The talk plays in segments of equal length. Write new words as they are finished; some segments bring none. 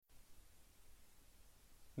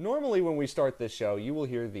Normally when we start this show, you will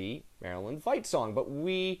hear the Maryland fight song, but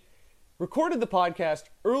we recorded the podcast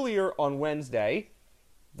earlier on Wednesday.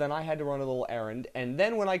 Then I had to run a little errand, and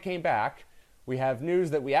then when I came back, we have news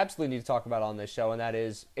that we absolutely need to talk about on this show, and that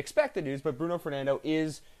is expected news, but Bruno Fernando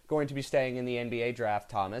is going to be staying in the NBA draft,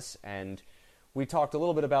 Thomas, and we talked a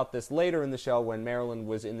little bit about this later in the show when Maryland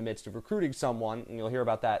was in the midst of recruiting someone, and you'll hear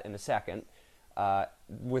about that in a second,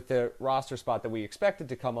 with the roster spot that we expected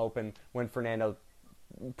to come open when Fernando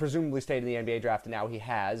presumably stayed in the NBA draft, and now he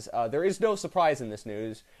has. There is no surprise in this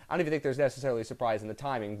news. I don't even think there's necessarily a surprise in the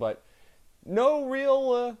timing, but no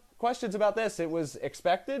real questions about this. It was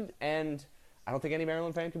expected, and I don't think any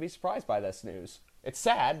Maryland fan can be surprised by this news. It's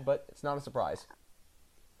sad, but it's not a surprise.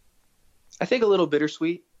 I think a little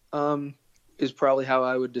bittersweet is probably how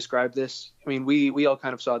I would describe this. I mean, we all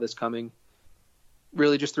kind of saw this coming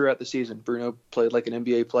really just throughout the season. Bruno played like an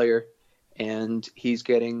NBA player, and he's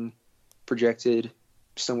getting projected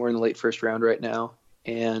somewhere in the late first round right now.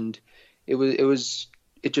 And it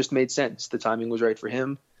just made sense. The timing was right for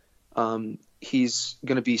him. He's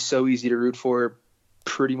going to be so easy to root for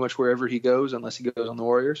pretty much wherever he goes, unless he goes on the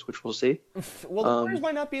Warriors, which we'll see. Well, the Warriors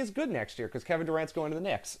might not be as good next year because Kevin Durant's going to the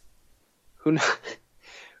Knicks. Who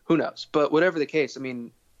knows? But whatever the case, I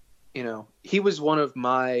mean, he was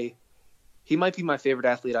he might be my favorite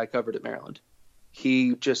athlete I covered at Maryland.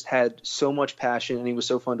 He just had so much passion, and he was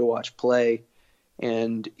so fun to watch play,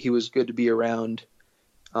 and he was good to be around.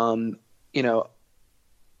 I'm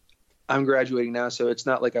graduating now, so it's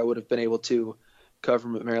not like I would have been able to cover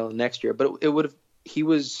him at Maryland next year, but he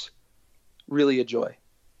was really a joy,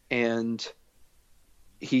 and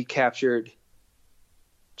he captured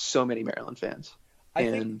so many Maryland fans. I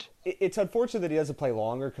think it's unfortunate that he doesn't play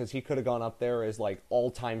longer because he could have gone up there as like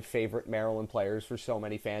all-time favorite Maryland players for so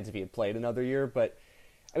many fans if he had played another year. But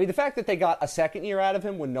I mean, the fact that they got a second year out of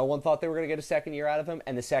him when no one thought they were going to get a second year out of him,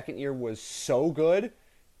 and the second year was so good,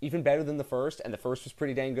 even better than the first, and the first was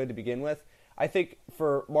pretty dang good to begin with. I think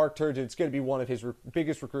for Mark Turgeon, it's going to be one of his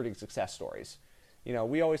biggest recruiting success stories.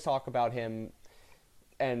 We always talk about him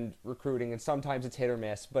and recruiting, and sometimes it's hit or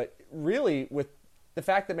miss, but really with the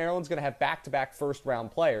fact that Maryland's going to have back-to-back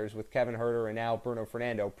first-round players with Kevin Huerter and now Bruno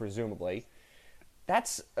Fernando, presumably,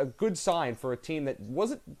 that's a good sign for a team that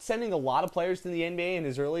wasn't sending a lot of players to the NBA in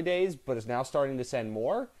his early days, but is now starting to send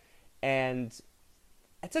more. And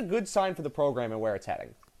that's a good sign for the program and where it's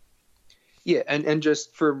heading. Yeah, and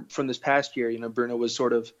just from this past year, Bruno was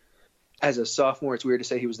sort of, as a sophomore, it's weird to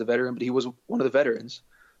say he was the veteran, but he was one of the veterans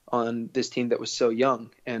on this team that was so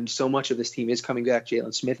young. And so much of this team is coming back.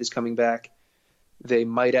 Jalen Smith is coming back. They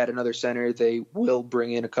might add another center. They will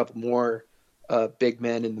bring in a couple more big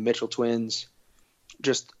men in the Mitchell twins.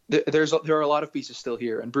 Just there are a lot of pieces still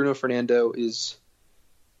here, and Bruno Fernando is,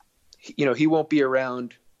 he won't be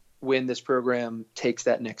around when this program takes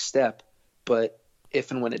that next step, but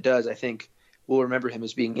if and when it does, I think we'll remember him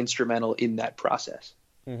as being instrumental in that process.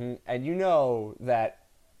 Mm-hmm. And that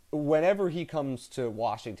whenever he comes to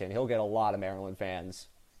Washington, he'll get a lot of Maryland fans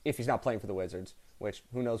if he's not playing for the Wizards, which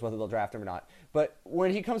who knows whether they'll draft him or not. But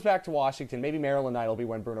when he comes back to Washington, maybe Maryland night will be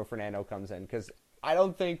when Bruno Fernando comes in, because I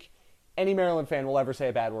don't think any Maryland fan will ever say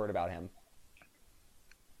a bad word about him.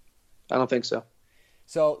 I don't think so.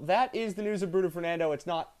 So that is the news of Bruno Fernando. It's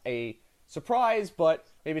not a surprise, but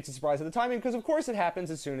maybe it's a surprise at the timing, because of course it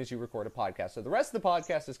happens as soon as you record a podcast. So the rest of the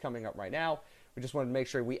podcast is coming up right now. We just wanted to make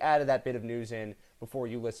sure we added that bit of news in before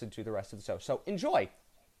you listen to the rest of the show. So enjoy.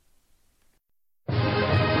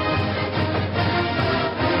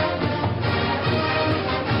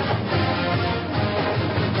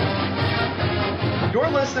 You're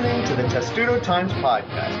listening to the Testudo Times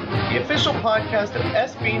Podcast, the official podcast of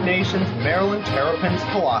SB Nation's Maryland Terrapins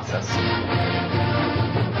Colossus.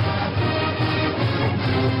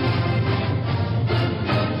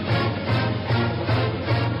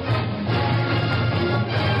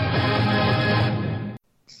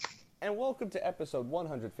 And welcome to episode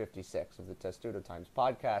 156 of the Testudo Times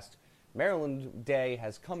Podcast. Maryland Day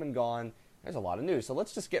has come and gone. There's a lot of news, so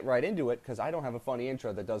let's just get right into it, because I don't have a funny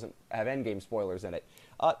intro that doesn't have endgame spoilers in it.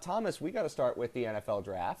 Thomas, we got to start with the NFL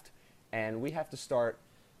draft, and we have to start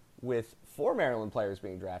with 4 Maryland players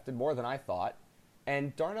being drafted, more than I thought.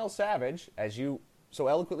 And Darnell Savage, as you so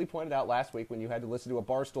eloquently pointed out last week when you had to listen to a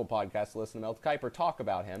Barstool podcast to listen to Mel Kiper talk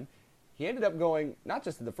about him, he ended up going not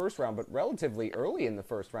just in the first round, but relatively early in the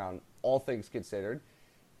first round, all things considered.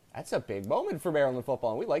 That's a big moment for Maryland football,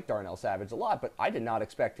 and we like Darnell Savage a lot, but I did not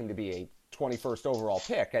expect him to be a 21st overall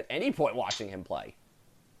pick at any point watching him play.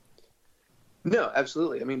 No,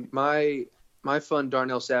 absolutely. I mean, my fun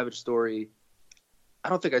Darnell Savage story, I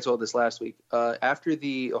don't think I told this last week. After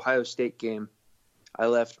the Ohio State game, I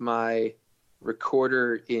left my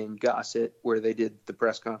recorder in Gossett where they did the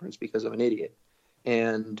press conference because of an idiot.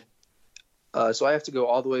 And so I have to go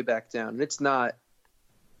all the way back down. And it's not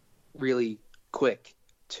really quick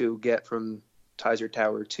to get from Tizer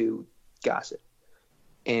Tower to Gossett.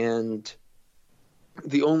 And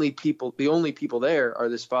the only people there are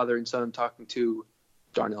this father and son talking to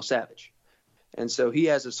Darnell Savage. And so he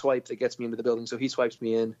has a swipe that gets me into the building. So he swipes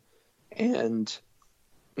me in, and,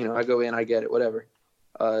 I go in, I get it, whatever.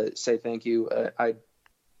 Say thank you. I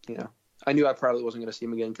knew I probably wasn't going to see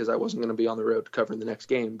him again because I wasn't going to be on the road covering the next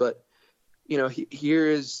game. But, here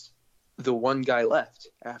is the one guy left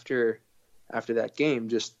after that game,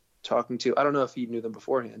 just talking to, I don't know if he knew them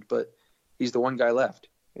beforehand, but he's the one guy left.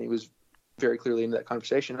 And he was very clearly in that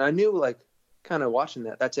conversation. And I knew, kind of watching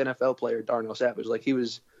that's NFL player Darnell Savage. He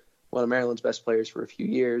was one of Maryland's best players for a few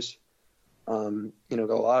years. Got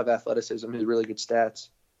a lot of athleticism, has really good stats.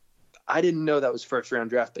 I didn't know that was first-round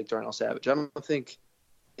draft pick Darnell Savage. I don't think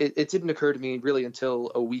it didn't occur to me really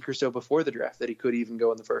until a week or so before the draft that he could even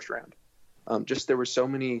go in the first round. There were so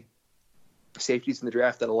many safeties in the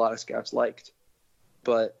draft that a lot of scouts liked.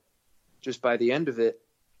 But just by the end of it,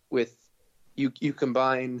 with you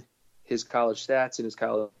combine his college stats and his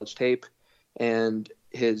college tape and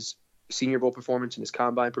his Senior Bowl performance and his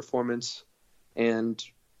combine performance and,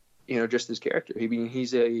 just his character. I mean,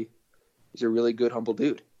 he's a really good, humble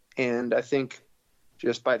dude. And I think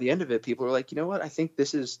just by the end of it, people are like, you know what? I think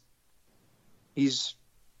he's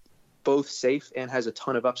both safe and has a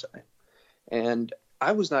ton of upside. And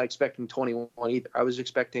I was not expecting 21 either. I was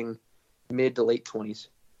expecting mid to late 20s.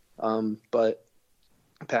 But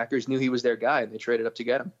Packers knew he was their guy, and they traded up to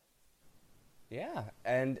get him. Yeah,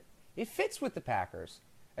 and it fits with the Packers.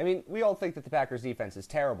 I mean, we all think that the Packers defense is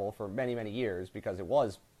terrible for many, many years because it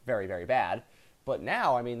was very, very bad. But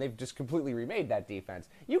now, I mean, they've just completely remade that defense.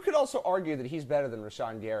 You could also argue that he's better than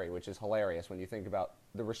Rashawn Gary, which is hilarious when you think about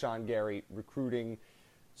the Rashawn Gary recruiting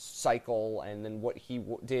cycle and then what he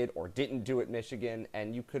did or didn't do at Michigan.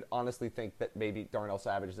 And you could honestly think that maybe Darnell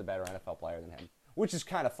Savage is a better NFL player than him, which is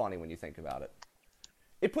kind of funny when you think about it.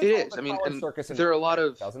 It is. I mean, there are a lot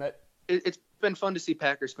of, doesn't it? It's been fun to see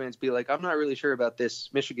Packers fans be like, I'm not really sure about this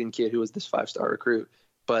Michigan kid who was this 5-star recruit,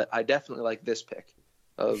 but I definitely like this pick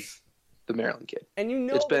of the Maryland kid. And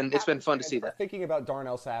it's been fun to see that. Thinking about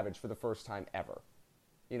Darnell Savage for the first time ever,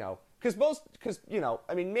 because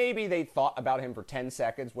maybe they thought about him for 10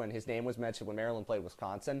 seconds when his name was mentioned when Maryland played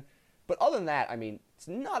Wisconsin, but other than that, I mean, it's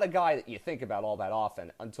not a guy that you think about all that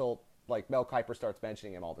often until Mel Kiper starts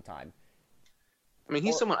mentioning him all the time. I mean,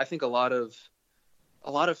 he's someone I think a lot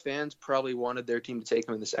of fans probably wanted their team to take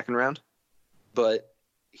him in the second round, but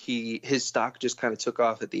his stock just kind of took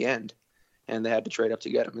off at the end, and they had to trade up to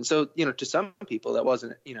get him. And so, to some people that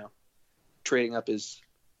wasn't, trading up is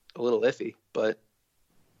a little iffy, but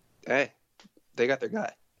hey, they got their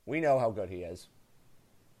guy. We know how good he is.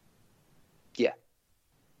 Yeah.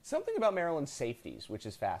 Something about Maryland's safeties, which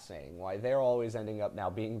is fascinating, why they're always ending up now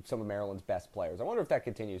being some of Maryland's best players. I wonder if that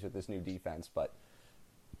continues with this new defense, but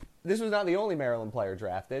this was not the only Maryland player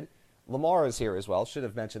drafted. Lamar is here as well. Should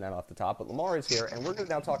have mentioned that off the top, but Lamar is here, and we're going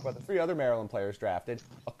to now talk about the 3 other Maryland players drafted.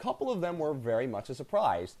 A couple of them were very much a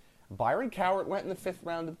surprise. Byron Cowart went in the 5th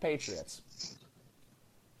round to the Patriots.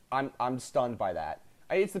 I'm stunned by that.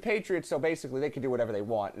 It's the Patriots, so basically they can do whatever they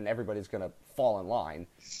want, and everybody's going to fall in line.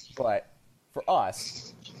 But for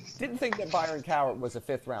us, didn't think that Byron Cowart was a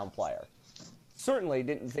 5th round player. Certainly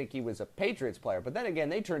didn't think he was a Patriots player, but then again,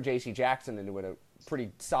 they turned J.C. Jackson into a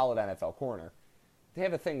pretty solid NFL corner. They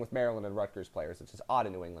have a thing with Maryland and Rutgers players, which is odd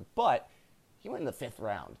in New England, but he went in the 5th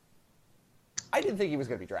round. I didn't think he was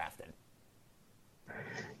going to be drafted.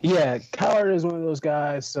 Yeah, Cowart is one of those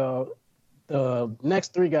guys. So the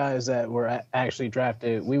next 3 guys that were actually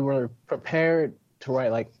drafted, we were prepared to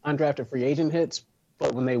write undrafted free agent hits,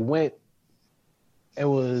 but when they went, it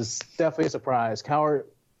was definitely a surprise. Cowart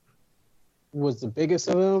was the biggest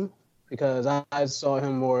of them because I saw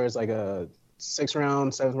him more as a 6th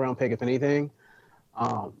round, 7th round pick, if anything.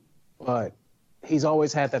 But he's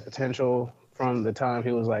always had that potential from the time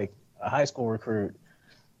he was a high school recruit.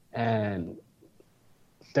 And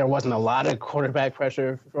there wasn't a lot of quarterback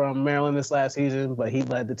pressure from Maryland this last season, but he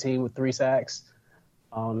led the team with 3 sacks.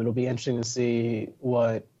 It'll be interesting to see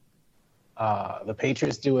what the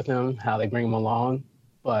Patriots do with him, how they bring him along.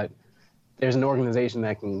 But there's an organization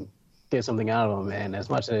that can get something out of him, and as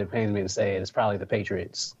much as it pains me to say it, it's probably the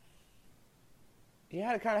Patriots.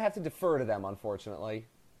 Yeah, I kind of have to defer to them, unfortunately.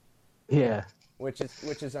 Yeah. Which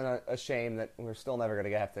is a shame that we're still never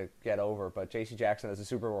going to have to get over. But J.C. Jackson has a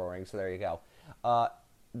Super Bowl ring, so there you go.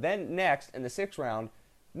 Then next, in the 6th round,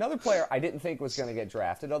 another player I didn't think was going to get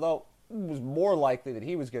drafted, although was more likely that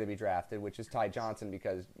he was going to be drafted, which is Ty Johnson,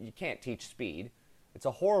 because you can't teach speed. It's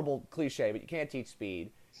a horrible cliche, but you can't teach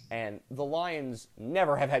speed. And the Lions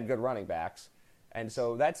never have had good running backs. And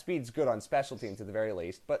so that speed's good on special teams at the very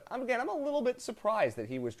least. But I'm a little bit surprised that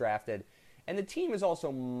he was drafted. And the team is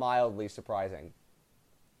also mildly surprising.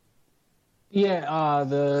 Yeah,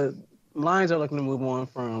 the Lions are looking to move on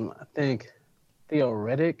from, I think, Theo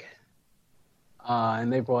Riddick.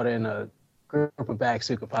 And they brought in a group of backs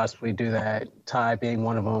who could possibly do that, Ty being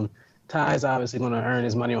one of them. Ty's obviously going to earn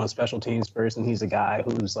his money on special teams first, and he's a guy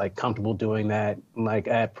who's, like, comfortable doing that. Like,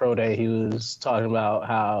 at Pro Day, he was talking about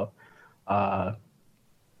how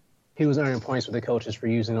he was earning points with the coaches for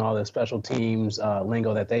using all the special teams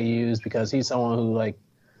lingo that they use, because he's someone who, like,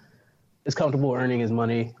 is comfortable earning his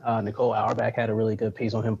money. Nicole Auerbach had a really good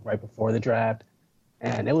piece on him right before the draft.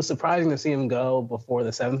 And it was surprising to see him go before the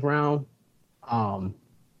 7th round,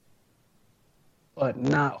 but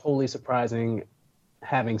not wholly surprising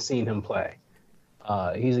having seen him play.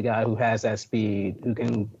 He's a guy who has that speed, who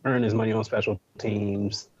can earn his money on special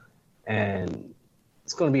teams, and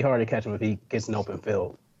it's going to be hard to catch him if he gets an open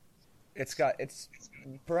field. It's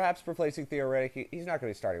perhaps replacing Theo Riddick. He's not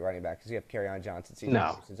going to be starting running back because you have Kerryon Johnson.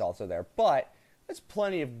 Is also there, but there's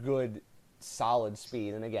plenty of good, solid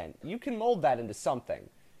speed. And again, you can mold that into something.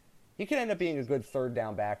 He could end up being a good third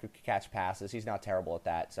down back who can catch passes. He's not terrible at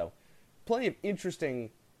that. So, plenty of interesting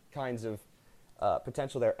kinds of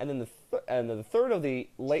potential there. And then the third of the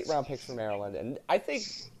late round picks for Maryland, and I think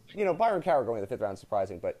Byron Cowher going to the 5th round is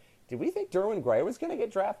surprising, but did we think Derwin Gray was going to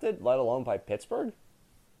get drafted, let alone by Pittsburgh?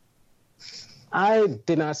 I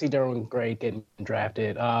did not see Derwin Gray getting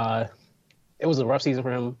drafted. It was a rough season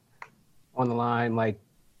for him on the line. Like,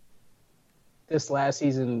 this last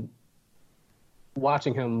season,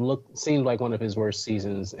 watching him seemed like one of his worst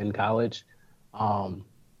seasons in college.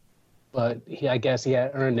 But I guess he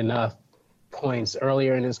had earned enough points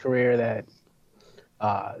earlier in his career that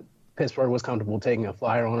Pittsburgh was comfortable taking a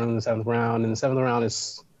flyer on him in the 7th round. And the 7th round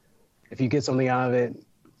is, if you get something out of it,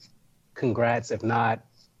 congrats. If not,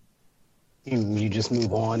 you just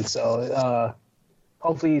move on. So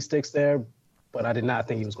hopefully he sticks there, but I did not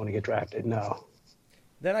think he was going to get drafted, no.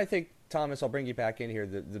 Then I think, Thomas, I'll bring you back in here.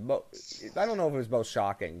 I don't know if it was most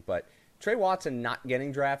shocking, but Trey Watson not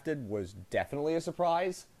getting drafted was definitely a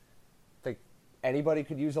surprise. I think anybody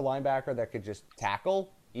could use a linebacker that could just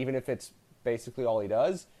tackle, even if it's basically all he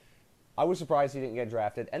does. I was surprised he didn't get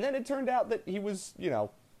drafted. And then it turned out that he was,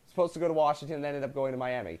 supposed to go to Washington and ended up going to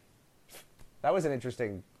Miami. That was an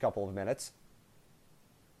interesting couple of minutes.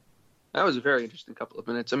 That was a very interesting couple of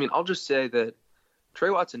minutes. I mean, I'll just say that Trey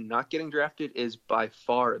Watson not getting drafted is by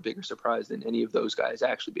far a bigger surprise than any of those guys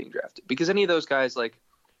actually being drafted. Because any of those guys, like,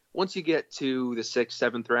 once you get to the 6th,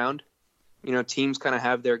 7th round, teams kind of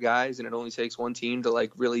have their guys, and it only takes one team to,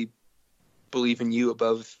 like, really believe in you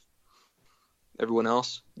above everyone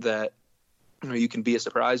else that, you can be a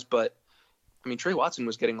surprise. But, I mean, Trey Watson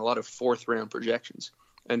was getting a lot of 4th round projections.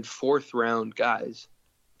 And 4th round guys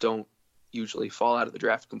don't usually fall out of the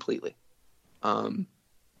draft completely.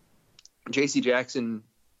 J.C. Jackson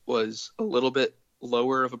was a little bit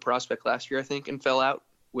lower of a prospect last year, I think, and fell out,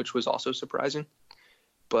 which was also surprising.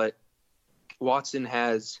 But Watson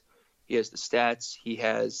has the stats, he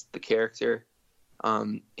has the character,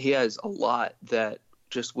 he has a lot that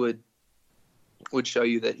just would show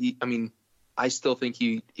you that I still think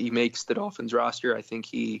he makes the Dolphins roster. I think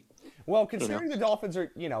he. Well, considering the Dolphins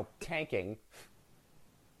are, tanking.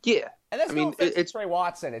 Yeah. And that's no offense to Trey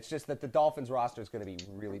Watson. It's just that the Dolphins roster is going to be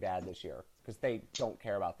really bad this year because they don't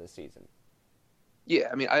care about this season.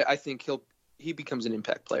 Yeah, I think he becomes an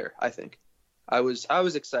impact player, I think. I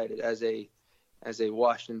was excited as a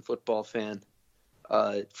Washington football fan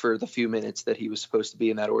for the few minutes that he was supposed to be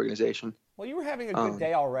in that organization. Well, you were having a good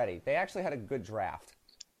day already. They actually had a good draft.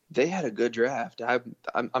 They had a good draft.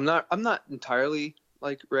 I'm not entirely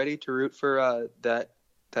ready to root for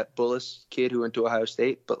that Bullis kid who went to Ohio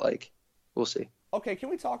State, but we'll see. Okay, can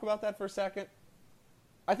we talk about that for a second?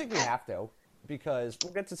 I think we have to, because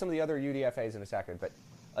we'll get to some of the other UDFAs in a second, but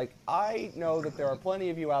I know that there are plenty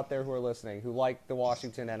of you out there who are listening who like the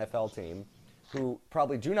Washington NFL team, who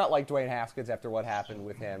probably do not like Dwayne Haskins after what happened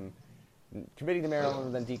with him committing to Maryland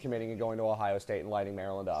and then decommitting and going to Ohio State and lighting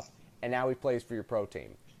Maryland up. And now he plays for your pro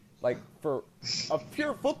team. For a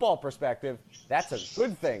pure football perspective, that's a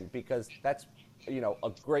good thing because that's,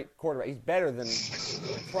 a great quarterback. He's better than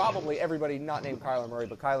probably everybody not named Kyler Murray,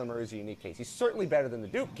 but Kyler Murray's a unique case. He's certainly better than the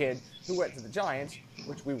Duke kid who went to the Giants,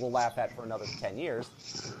 which we will laugh at for another 10 years.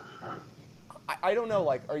 I don't know,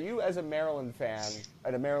 are you as a Maryland fan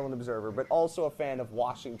and a Maryland observer, but also a fan of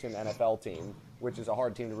Washington NFL team, which is a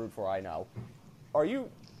hard team to root for, I know. Are you,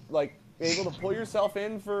 able to pull yourself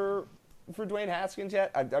in for Dwayne Haskins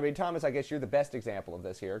yet? I mean, Thomas, I guess you're the best example of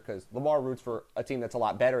this here because Lamar roots for a team that's a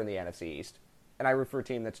lot better in the NFC East, and I root for a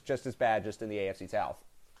team that's just as bad, just in the AFC South.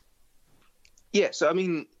 Yeah, so I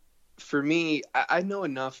mean, for me, I know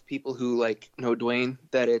enough people who know Dwayne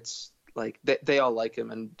that it's like they all like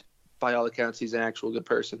him, and by all accounts, he's an actual good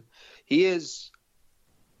person. He is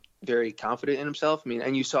very confident in himself. I mean,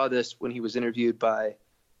 and you saw this when he was interviewed by,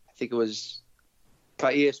 I think it was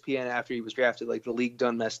by ESPN after he was drafted. Like, the league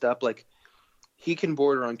done messed up. Like, he can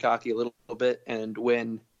border on cocky a little bit, and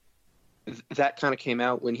when that kind of came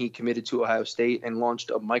out when he committed to Ohio State and launched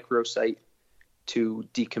a microsite to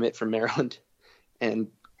decommit from Maryland, and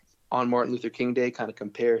on Martin Luther King Day kind of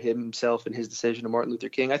compare himself and his decision to Martin Luther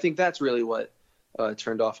King. I think that's really what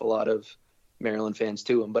turned off a lot of Maryland fans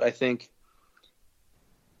to him. But I think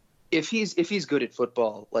if he's good at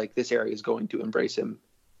football, like, this area is going to embrace him.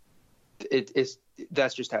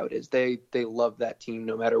 That's just how it is. They love that team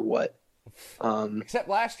no matter what. Except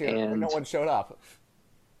last year when no one showed up.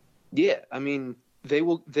 Yeah, I mean,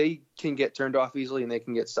 they can get turned off easily and they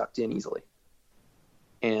can get sucked in easily.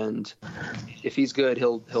 And if he's good,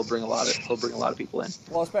 he'll bring a lot of people in.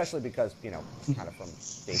 Well, especially because kind of from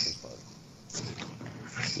Gaithersburg.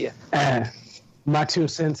 Yeah. My 2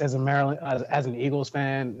 cents as as an Eagles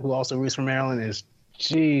fan who also roots for Maryland is,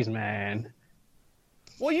 geez, man.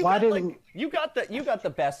 Well, you got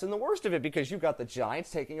the best and the worst of it because you got the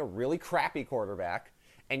Giants taking a really crappy quarterback,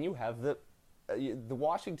 and you have the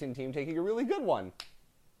Washington team taking a really good one.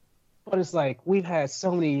 But it's like, we've had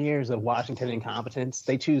so many years of Washington incompetence.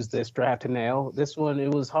 They choose this draft to nail. This one, it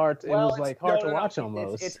was hard. It was hard to watch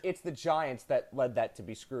almost. It's the Giants that led that to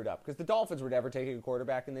be screwed up because the Dolphins were never taking a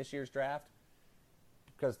quarterback in this year's draft.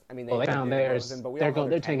 Because I mean, they found theirs.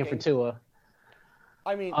 They're taking for Tua.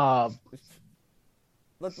 I mean,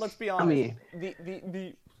 let's be honest. I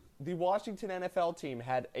mean, the Washington NFL team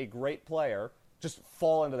had a great player just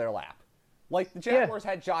fall into their lap. Like the Jaguars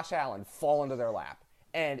had Josh Allen fall into their lap.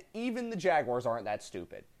 And even the Jaguars aren't that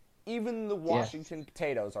stupid. Even the Washington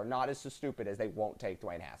Potatoes are not as stupid as they won't take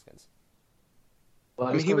Dwayne Haskins. Well,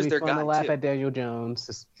 I mean, he was their guy, too. It's fun to laugh at Daniel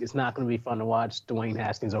Jones. It's not going to be fun to watch Dwayne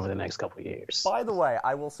Haskins over the next couple of years. By the way,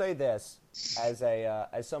 I will say this as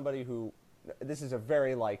somebody who, this is a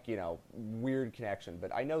very weird connection,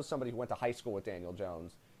 but I know somebody who went to high school with Daniel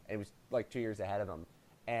Jones and was like 2 years ahead of him,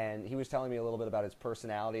 and he was telling me a little bit about his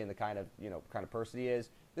personality and the kind of person he is.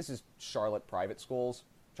 This is Charlotte private schools,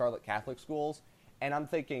 Charlotte Catholic schools, and I'm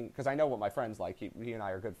thinking because I know what my friend's like. He and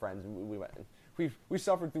I are good friends, and we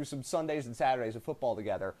suffered through some Sundays and Saturdays of football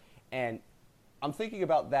together, and I'm thinking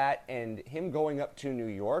about that and him going up to New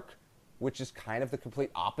York, which is kind of the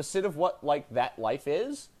complete opposite of what that life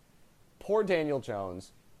is. Poor Daniel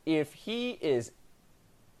Jones, if he is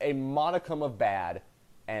a modicum of bad,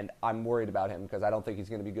 and I'm worried about him because I don't think he's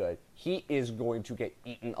going to be good, he is going to get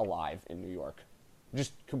eaten alive in New York.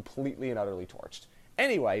 Just completely and utterly torched.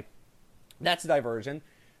 Anyway, that's a diversion.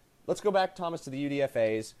 Let's go back, Thomas, to the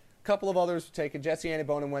UDFAs. A couple of others were taken. Jesse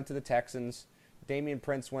Antibonin went to the Texans. Damian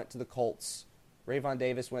Prince went to the Colts. Rayvon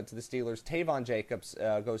Davis went to the Steelers. Tavon Jacobs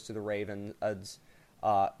goes to the Ravens.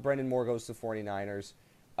 Brendan Moore goes to the 49ers.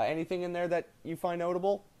 Anything in there that you find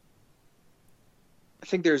notable? I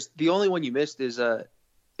think the only one you missed is an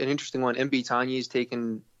interesting one. MB Tanya's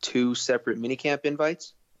taken 2 separate minicamp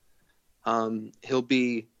invites. He'll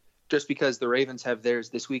be, just because the Ravens have theirs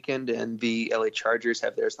this weekend and the LA Chargers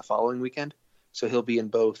have theirs the following weekend. So he'll be in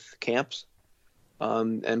both camps.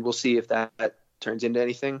 And we'll see if that turns into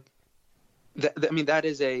anything. That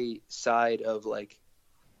is a side of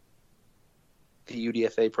the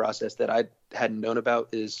UDFA process that I hadn't known about,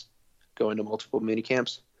 is going to multiple mini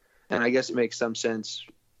camps. And I guess it makes some sense.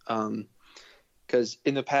 Because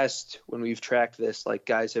in the past, when we've tracked this,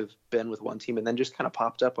 guys have been with one team and then just kind of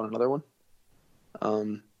popped up on another one.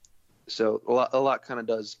 So a lot kind of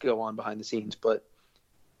does go on behind the scenes, but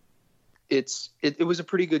it was a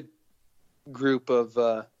pretty good group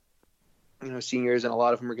of seniors, and a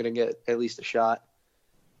lot of them are going to get at least a shot.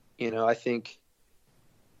 I think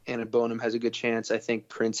Anna Bonham has a good chance. I think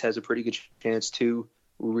Prince has a pretty good chance to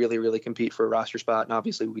really, really compete for a roster spot. And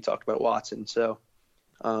obviously we talked about Watson. So,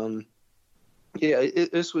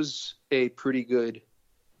 this was a pretty good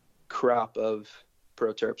crop of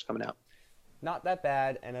pro terps coming out. Not that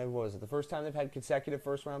bad, and it was the first time they've had consecutive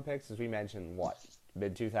first-round picks, as we mentioned,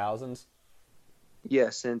 mid-2000s?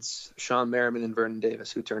 Yeah, since Sean Merriman and Vernon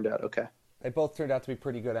Davis, who turned out okay. They both turned out to be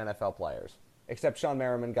pretty good NFL players, except Sean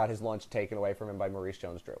Merriman got his lunch taken away from him by Maurice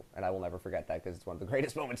Jones-Drew, and I will never forget that because it's one of the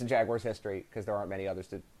greatest moments in Jaguars history because there aren't many others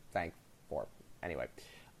to thank for. Anyway,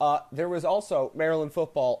 there was also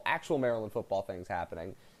actual Maryland football things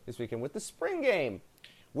happening. this weekend with the spring game,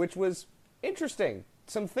 which was interesting.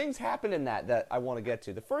 Some things happened in that I want to get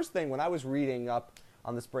to. The first thing, when I was reading up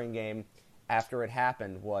on the spring game after it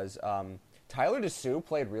happened, was Tyler DeSue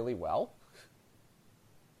played really well.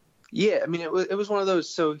 Yeah, I mean, it was one of those.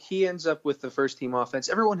 So he ends up with the first team offense.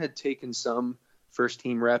 Everyone had taken some first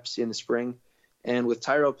team reps in the spring, and with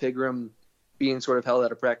Tyrell Pigram being sort of held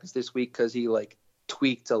out of practice this week because he like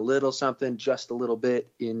tweaked a little something, just a little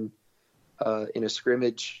bit in a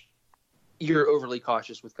scrimmage, you're overly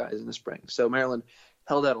cautious with guys in the spring. So Maryland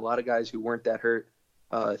held out a lot of guys who weren't that hurt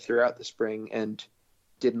throughout the spring and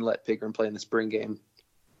didn't let Pigram play in the spring game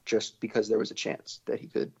just because there was a chance that he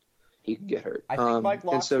could get hurt. I think Mike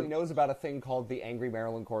Locksley knows about a thing called the angry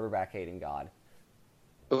Maryland quarterback hating God.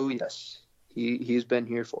 Oh yes, he's been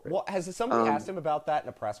here for it. Well, has somebody asked him about that in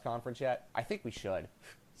a press conference yet? I think we should.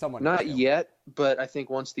 Someone not yet, but I think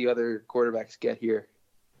once the other quarterbacks get here,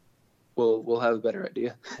 we'll have a better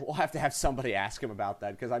idea. We'll have to have somebody ask him about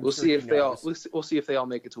that because we'll see if they all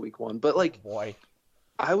make it to week one. But like, boy,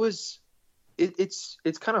 it's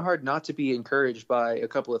kind of hard not to be encouraged by a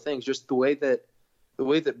couple of things. Just the way that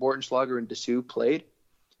Bortenschlager and DeSue played.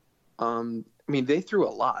 I mean, they threw a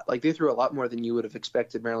lot. Like they threw a lot more than you would have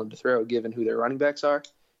expected Maryland to throw, given who their running backs are.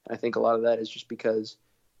 And I think a lot of that is just because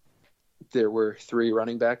there were 3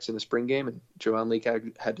 running backs in the spring game, and Joanne Leak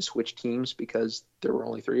had to switch teams because there were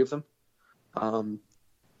only 3 of them.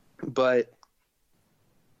 But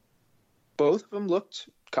both of them looked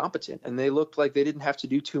competent, and they looked like they didn't have to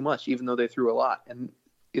do too much, even though they threw a lot. And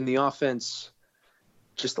in the offense,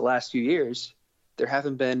 just the last few years, it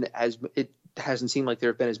hasn't seemed like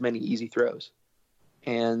there have been as many easy throws.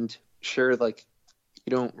 And sure, like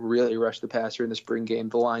you don't really rush the passer in the spring game.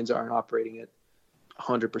 The lines aren't operating at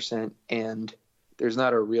 100%, and there's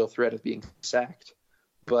not a real threat of being sacked.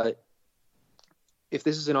 But if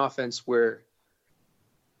this is an offense where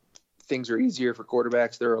things are easier for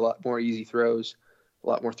quarterbacks, there are a lot more easy throws, a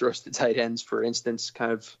lot more throws to tight ends, for instance,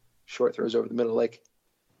 kind of short throws over the middle. Like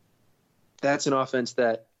that's an offense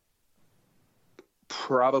that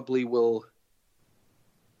probably will.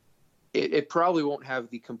 It probably won't have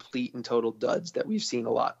the complete and total duds that we've seen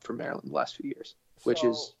a lot from Maryland the last few years, which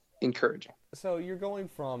is encouraging. So you're going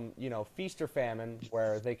from, feast or famine,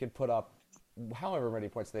 where they could put up however many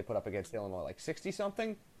points they put up against Illinois, like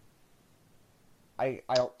 60-something?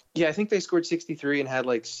 Yeah, I think they scored 63 and had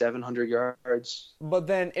like 700 yards. But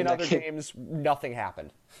then in other games, nothing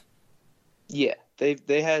happened. Yeah,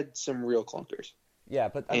 they had some real clunkers. Yeah,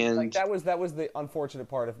 but that was the unfortunate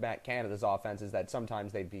part of Matt Canada's offense, is that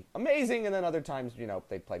sometimes they'd be amazing, and then other times,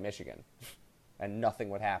 they'd play Michigan, and nothing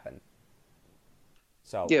would happen.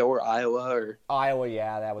 So yeah, or Iowa,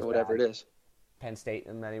 yeah, that was whatever bad. It is. Penn State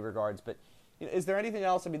in many regards, but is there anything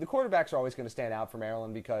else? I mean, the quarterbacks are always going to stand out for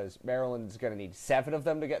Maryland because Maryland's going to need 7 of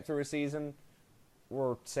them to get through a season.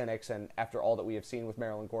 We're cynics, and after all that we have seen with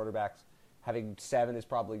Maryland quarterbacks, having 7 is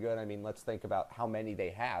probably good. I mean, let's think about how many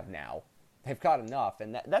they have now. They've got enough,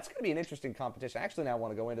 and that's going to be an interesting competition. Actually, now I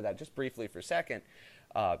want to go into that just briefly for a second,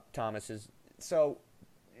 Thomas. So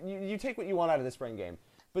you take what you want out of the spring game,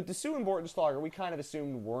 but DeSue and Bortenschlager, we kind of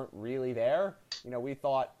assumed weren't really there. We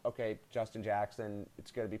thought, okay, Justin Jackson, it's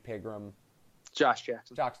going to be Pigram. Josh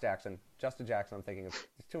Jackson. Justin Jackson, I'm thinking of.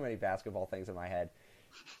 There's too many basketball things in my head.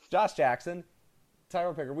 Josh Jackson,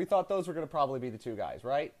 Tyrell Pigram. We thought those were going to probably be the 2 guys,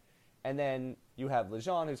 right? And then you have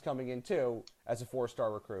Lejeune, who's coming in, too, as a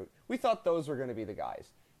 4-star recruit. We thought those were going to be the guys.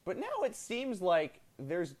 But now it seems like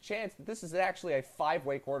there's a chance that this is actually a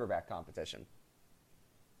 5-way quarterback competition.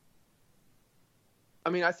 I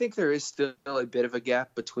mean, I think there is still a bit of a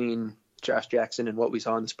gap between Josh Jackson and what we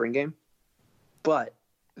saw in the spring game. But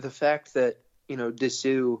the fact that,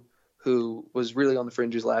 DeSue, who was really on the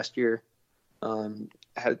fringes last year,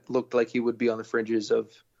 had looked like he would be on the fringes of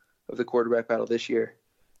the quarterback battle this year.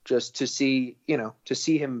 Just to see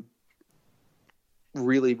him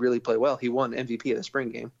really, really play well. He won MVP of the spring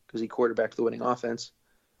game because he quarterbacked the winning offense,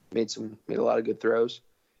 made a lot of good throws.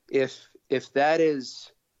 If that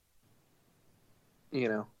is,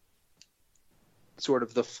 sort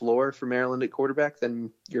of the floor for Maryland at quarterback, then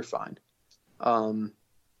you're fine.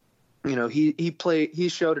 He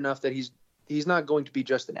showed enough that he's not going to be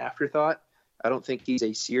just an afterthought. I don't think he's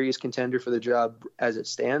a serious contender for the job as it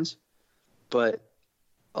stands, but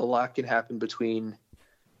a lot can happen between,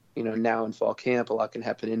 now and fall camp. A lot can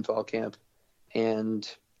happen in fall camp. And,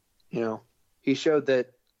 he showed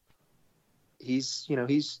that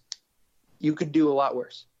you could do a lot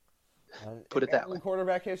worse. Put it that way. In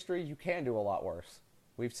quarterback history, you can do a lot worse.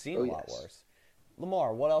 We've seen a lot worse.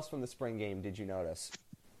 Lamar, what else from the spring game did you notice?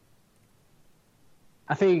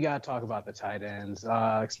 I think you got to talk about the tight ends,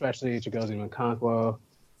 especially Chigozie Okonkwo.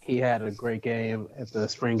 He had a great game at the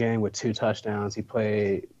spring game with 2 touchdowns. He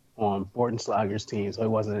played on Borton Slager's team,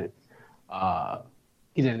 so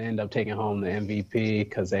he didn't end up taking home the MVP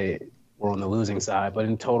because they were on the losing side. But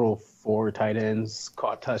in total, 4 tight ends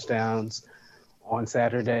caught touchdowns on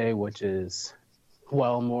Saturday, which is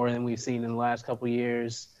well more than we've seen in the last couple of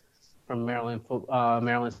years from Maryland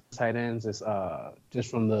tight ends. It's just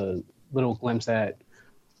from the little glimpse at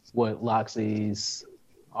what Loxley's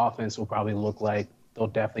offense will probably look like. They'll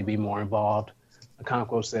definitely be more involved.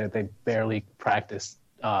 Okonkwo said they barely practiced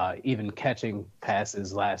even catching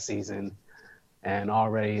passes last season, and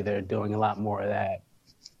already they're doing a lot more of that.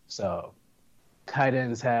 So tight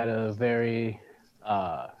ends had a very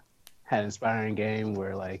inspiring game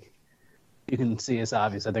where, like, you can see it's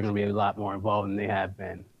obvious that they're going to be a lot more involved than they have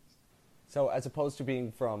been. So as opposed to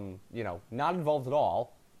being from, not involved at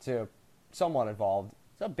all to somewhat involved,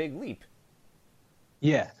 it's a big leap.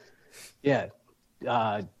 Yeah. The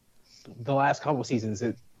last couple seasons,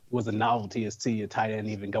 it was a novelty to see a tight end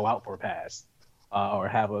even go out for a pass or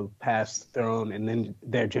have a pass thrown and then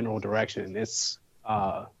their general direction. It's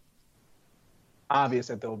obvious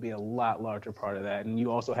that there will be a lot larger part of that. And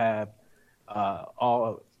you also have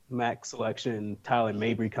all MAC selection Tyler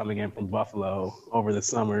Mabry coming in from Buffalo over the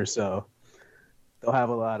summer. So they'll have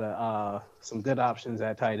a lot of some good options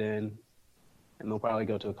at tight end, and they'll probably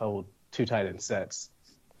go to 2 tight end sets.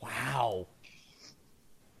 Wow.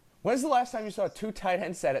 When's the last time you saw a 2 tight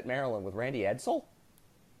end set at Maryland with Randy Edsall?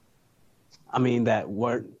 I mean, that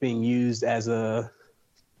weren't being used as an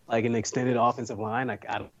extended offensive line.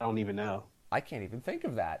 I don't even know. I can't even think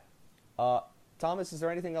of that. Thomas, is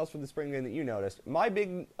there anything else from the spring game that you noticed? My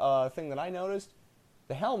big thing that I noticed,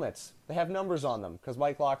 the helmets. They have numbers on them because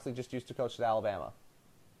Mike Loxley just used to coach at Alabama.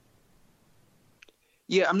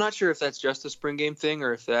 Yeah, I'm not sure if that's just a spring game thing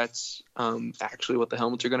or if that's actually what the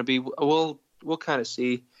helmets are going to be. We'll kind of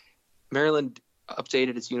see. Maryland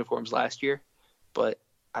updated its uniforms last year, but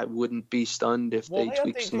I wouldn't be stunned if they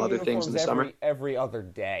tweak some other things in the summer. Every other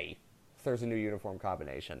day, if there's a new uniform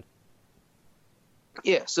combination.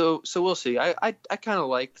 Yeah, so we'll see. I kind of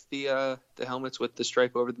liked the helmets with the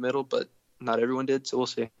stripe over the middle, but not everyone did, so we'll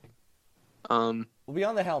see. Well,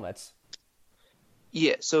 beyond the helmets.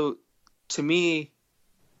 Yeah, so to me,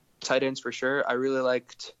 tight ends for sure. I really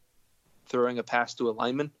liked throwing a pass to a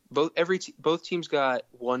lineman. Both teams got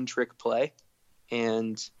one trick play,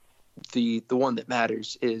 and the one that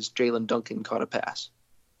matters is Jalen Duncan caught a pass.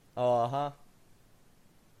 Uh-huh.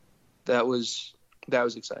 That was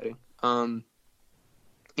exciting.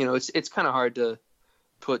 It's kind of hard to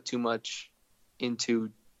put too much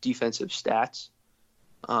into defensive stats.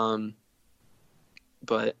 But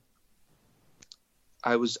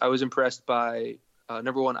I was impressed by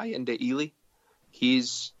number one, Ayinde Ely.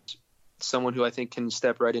 He's someone who I think can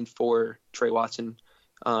step right in for Trey Watson.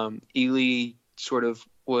 Ely sort of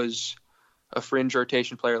was a fringe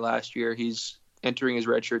rotation player last year. He's entering his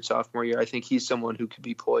redshirt sophomore year. I think he's someone who could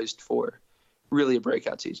be poised for really a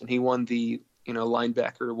breakout season. He won the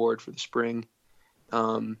linebacker award for the spring.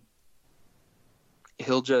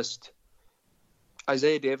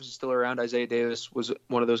 Isaiah Davis is still around. Isaiah Davis was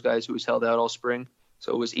one of those guys who was held out all spring.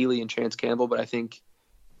 So it was Ely and Chance Campbell, but I think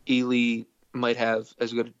Ely might have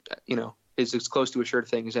as good, is as close to a sure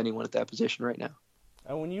thing as anyone at that position right now.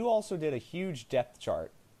 And when you also did a huge depth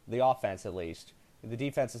chart, the offense at least, the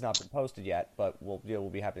defense has not been posted yet, but will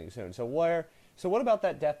be happening soon. So what about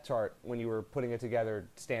that depth chart when you were putting it together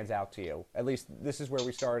stands out to you? At least this is where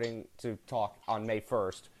we're starting to talk on May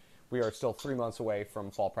 1st. We are still 3 months away from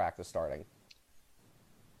fall practice starting.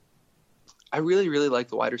 I really, really like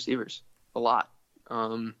the wide receivers a lot.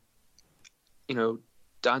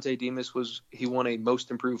 Dante Demas won a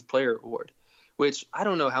Most Improved Player award, which I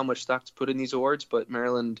don't know how much stock to put in these awards, but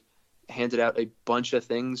Maryland handed out a bunch of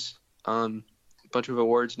things, a bunch of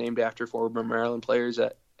awards named after former Maryland players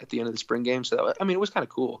at the end of the spring game. So it was kind of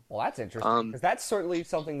cool. Well, that's interesting because that's certainly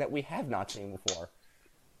something that we have not seen before.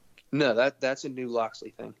 No, that's a new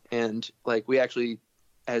Loxley thing, and we actually,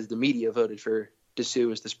 as the media, voted for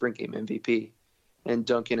Dessou as the spring game MVP, and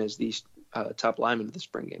Duncan as the top lineman of the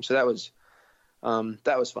spring game. So that was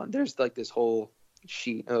fun. There's this whole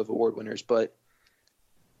sheet of award winners, but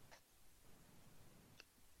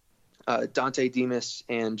Dante Demas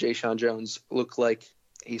and Jayshon Jones look like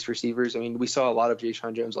ace receivers. I mean, we saw a lot of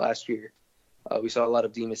Jayshon Jones last year. We saw a lot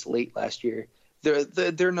of Demas late last year.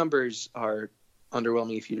 Their numbers are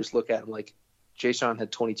underwhelming if you just look at them. Jayshon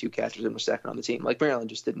had 22 catches and was second on the team. Maryland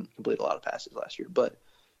just didn't complete a lot of passes last year, but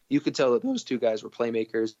you could tell that those two guys were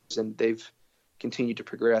playmakers and they've continued to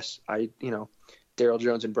progress. Daryl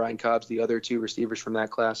Jones and Brian Cobbs, the other two receivers from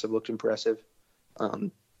that class, have looked impressive.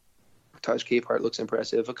 Taj Capehart looks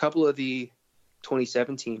impressive. A couple of the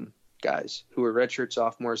 2017 guys who were redshirt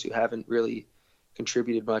sophomores who haven't really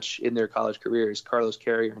contributed much in their college careers, Carlos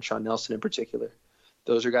Carrier and Sean Nelson in particular.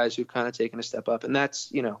 Those are guys who've kind of taken a step up. And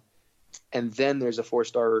that's, and then there's a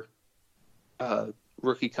 4-star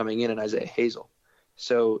rookie coming in Isaiah Hazel.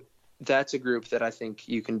 So that's a group that I think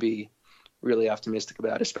you can be really optimistic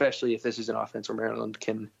about, especially if this is an offense where Maryland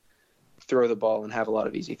can throw the ball and have a lot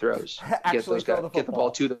of easy throws. Get the ball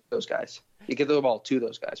to those guys. You get the ball to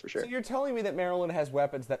those guys for sure. So you're telling me that Maryland has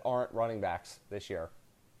weapons that aren't running backs this year?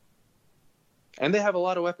 And they have a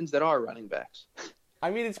lot of weapons that are running backs. I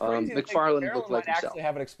mean, it's crazy. McFarland looked like might himself. Actually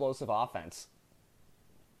have an explosive offense.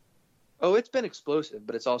 Oh, it's been explosive,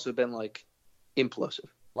 but it's also been like implosive.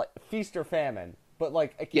 Like feast or famine, but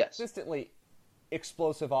like a consistently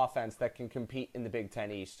explosive offense that can compete in the Big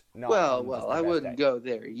Ten East. Well, I wouldn't go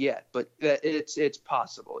there yet, but it's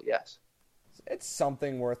possible. Yes, it's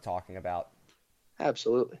something worth talking about.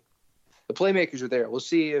 Absolutely, the playmakers are there. We'll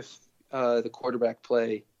see if the quarterback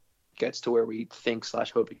play gets to where we think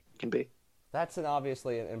 / hope it can be. That's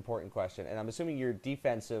obviously an important question, and I'm assuming your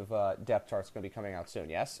defensive depth chart's going to be coming out soon.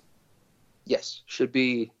 Yes. Yes, should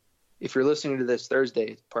be. If you're listening to this Thursday,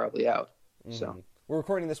 it's probably out. Mm-hmm. So we're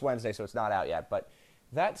recording this Wednesday, so it's not out yet. But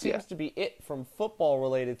that seems to be it from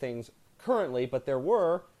football-related things currently. But there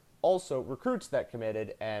were also recruits that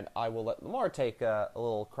committed, and I will let Lamar take a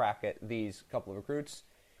little crack at these couple of recruits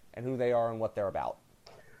and who they are and what they're about.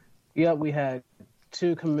 Yeah, we had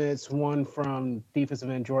 2 commits. One from defensive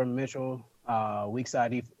end Jordan Mitchell, weak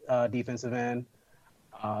side defensive end,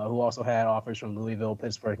 who also had offers from Louisville,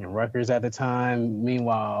 Pittsburgh, and Rutgers at the time.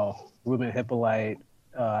 Meanwhile, Ruben Hippolyte,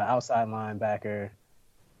 outside linebacker,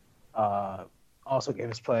 also gave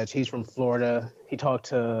his pledge. He's from Florida. He talked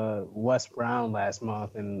to Wes Brown last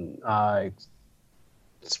month and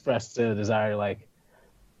expressed the desire to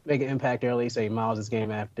make an impact early. So he models his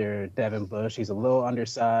game after Devin Bush. He's a little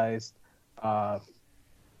undersized, but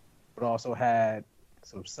also had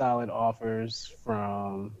some solid offers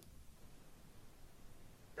from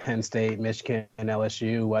Penn State, Michigan,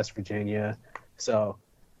 LSU, West Virginia. So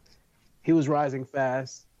he was rising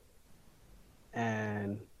fast,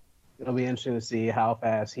 and it'll be interesting to see how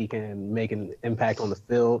fast he can make an impact on the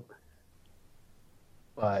field.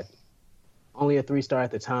 But only a 3-star at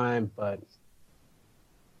the time, but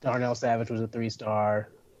Darnell Savage was a 3-star.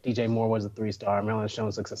 DJ Moore was a 3-star. Maryland's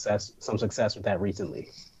shown some success with that recently.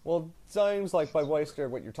 Well, it seems like by Weister,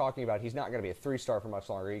 what you're talking about, he's not going to be a 3-star for much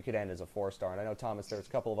longer. He could end as a 4-star. And I know, Thomas, there's a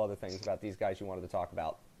couple of other things about these guys you wanted to talk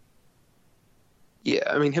about. Yeah,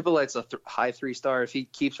 I mean, Hippolyte's a high 3-star. If he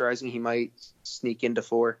keeps rising, he might sneak into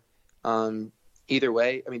 4. Either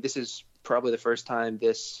way, I mean, this is probably the first time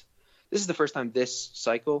this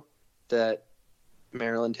cycle that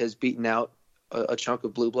Maryland has beaten out a chunk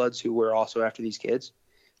of blue bloods who were also after these kids.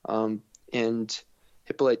 And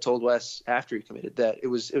Hippolyte told Wes after he committed that it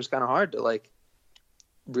was kind of hard to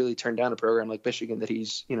really turn down a program like Michigan that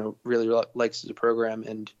he's really likes as a program,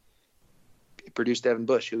 and produced Devin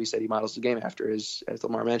Bush, who he said he models the game after, as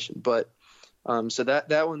Lamar mentioned. But so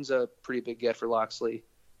that one's a pretty big get for Loxley.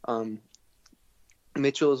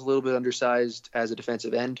 Mitchell is a little bit undersized as a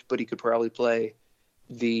defensive end, but he could probably play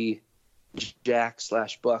the jack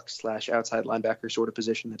 / buck / outside linebacker sort of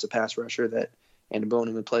position. That's a pass rusher that Andon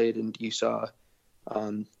Boneman played, and you saw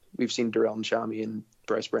we've seen Darrell Nchami and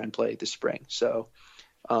Bryce Brand play this spring. So,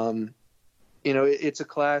 it's a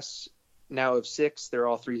class now of 6. They're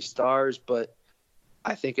all 3-stars, but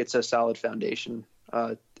I think it's a solid foundation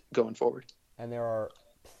going forward. And there are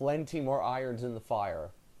plenty more irons in the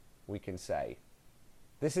fire, we can say.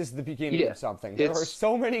 This is the beginning of something. There are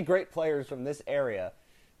so many great players from this area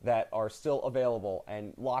that are still available,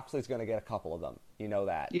 and Loxley's going to get a couple of them. You know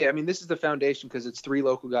that. Yeah, I mean, this is the foundation because it's 3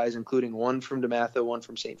 local guys, including one from DeMatha, one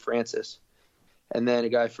from St. Francis, and then a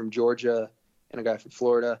guy from Georgia and a guy from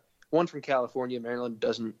Florida, one from California. Maryland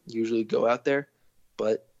doesn't usually go out there,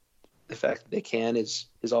 but the fact that they can is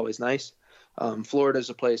always nice. Florida is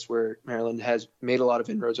a place where Maryland has made a lot of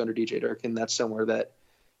inroads under DJ Durkin. That's somewhere that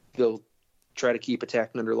they'll try to keep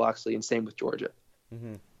attacking under Loxley, and same with Georgia.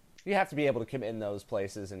 Mm-hmm. You have to be able to come in those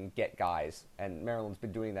places and get guys, and Maryland's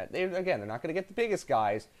been doing that. They're not going to get the biggest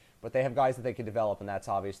guys, but they have guys that they can develop, and that's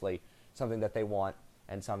obviously something that they want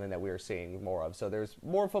and something that we are seeing more of. So there's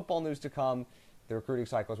more football news to come. The recruiting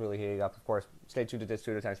cycle is really heating up. Of course, stay tuned to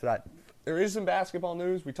Studio Times for that. There is some basketball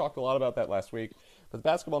news. We talked a lot about that last week. But the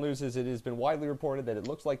basketball news is it has been widely reported that it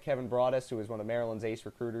looks like Kevin Broadus, who is one of Maryland's ace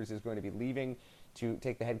recruiters, is going to be leaving to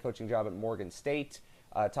take the head coaching job at Morgan State.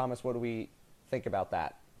 Thomas, what do we think about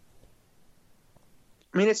that?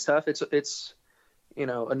 I mean, it's tough. It's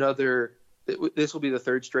another this will be the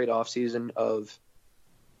third straight offseason of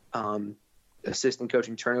assistant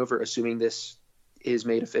coaching turnover, assuming this is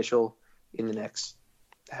made official in the next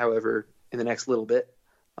little bit.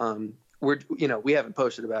 We haven't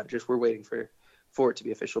posted about it, just we're waiting for it to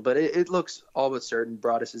be official, but it looks all but certain.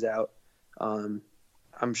 Broadus is out.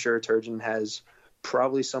 I'm sure Turgeon has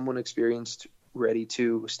probably someone experienced ready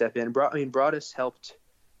to step in. Broadus helped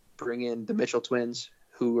bring in the Mitchell twins,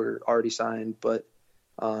 who were already signed, but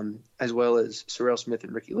as well as Sorrell Smith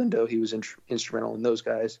and Ricky Lindo, he was instrumental in those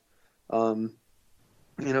guys.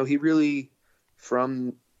 He really,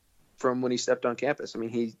 from when he stepped on campus, I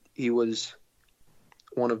mean, he was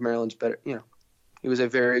one of Maryland's better, he was a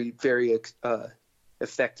very, very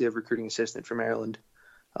effective recruiting assistant for Maryland.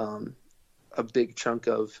 A big chunk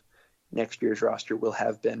of next year's roster will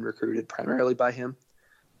have been recruited primarily by him.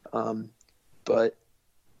 But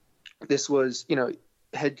this was,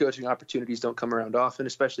 head coaching opportunities don't come around often,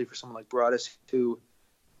 especially for someone like Broadus, who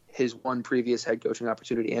his one previous head coaching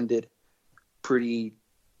opportunity ended pretty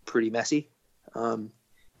messy.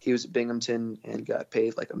 He was at Binghamton and got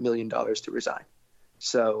paid like $1 million to resign.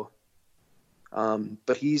 So,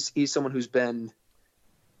 but he's someone who's been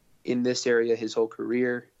in this area his whole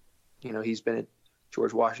career. He's been at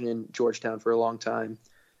George Washington, Georgetown for a long time,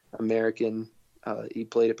 American. He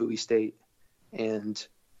played at Bowie State, and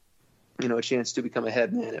a chance to become a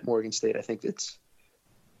head man at Morgan State. I think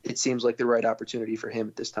it seems like the right opportunity for him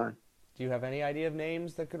at this time. Do you have any idea of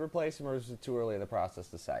names that could replace him, or is it too early in the process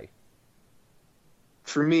to say?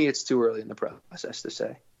 For me, it's too early in the process to say.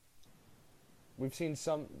 Have we seen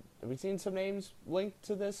some names linked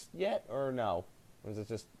to this yet, or no? Or is it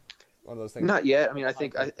just one of those things? Not yet. I mean, I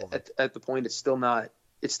think at the point it's still not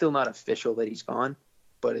official that he's gone,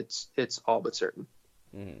 but it's all but certain.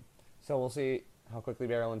 Mm-hmm. So we'll see how quickly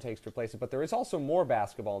Maryland takes to replace it. But there is also more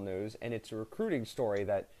basketball news, and it's a recruiting story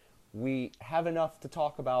that we have enough to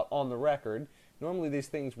talk about on the record. Normally these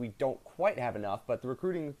things we don't quite have enough, but the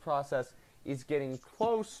recruiting process is getting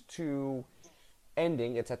close to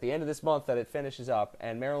ending. It's at the end of this month that it finishes up,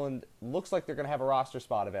 and Maryland looks like they're going to have a roster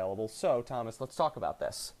spot available. So, Thomas, let's talk about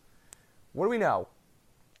this. What do we know?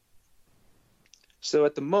 So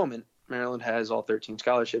at the moment, Maryland has all 13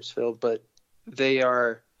 scholarships filled, but they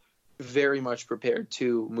are very much prepared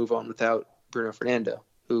to move on without Bruno Fernando,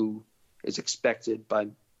 who is expected by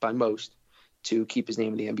most to keep his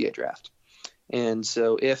name in the NBA draft. And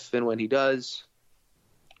so if and when he does,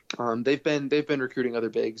 they've been recruiting other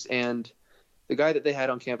bigs, and the guy that they had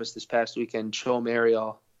on campus this past weekend, Joel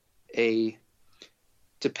Marial,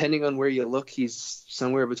 depending on where you look, he's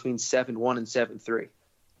somewhere between 7'1" and 7'3".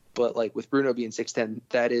 But like with Bruno being 6'10",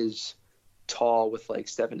 that is tall with like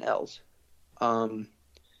 7 L's.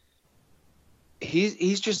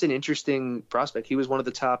 He's just an interesting prospect. He was one of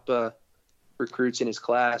the top recruits in his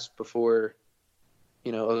class before,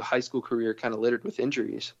 a high school career kind of littered with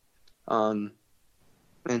injuries.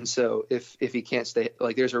 And so if he can't stay,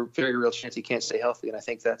 like, there's a very real chance he can't stay healthy, and I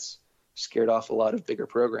think that's scared off a lot of bigger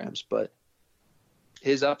programs. But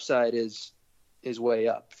his upside is way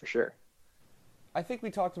up for sure. I think we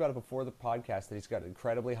talked about it before the podcast that he's got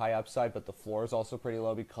incredibly high upside, but the floor is also pretty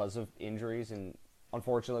low because of injuries. And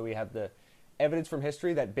unfortunately, we have the evidence from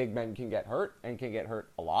history that big men can get hurt and can get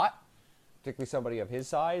hurt a lot, particularly somebody of his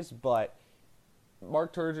size. But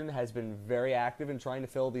Mark Turgeon has been very active in trying to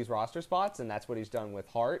fill these roster spots, and that's what he's done with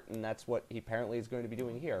Hart, and that's what he apparently is going to be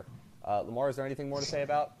doing here. Lamar, is there anything more to say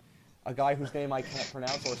about a guy whose name I can't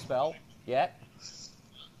pronounce or spell yet?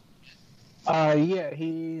 Yeah,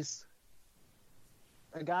 he's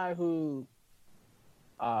a guy who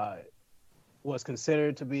was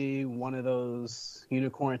considered to be one of those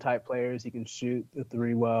unicorn-type players. He can shoot the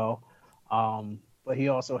three well, but he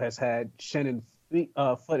also has had shin and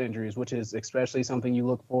foot injuries, which is especially something you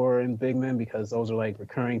look for in big men because those are like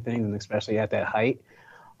recurring things, and especially at that height.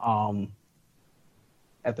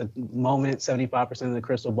 At the moment, 75% of the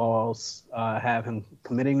crystal balls have him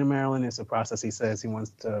committing to Maryland. It's a process he says he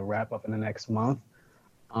wants to wrap up in the next month.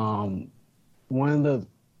 One of the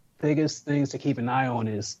biggest things to keep an eye on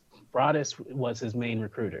is Broadus was his main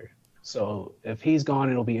recruiter. So if he's gone,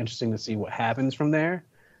 it'll be interesting to see what happens from there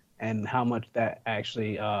and how much that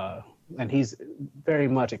actually and he's very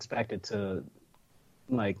much expected to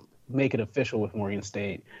like make it official with Morgan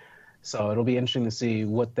State. So it'll be interesting to see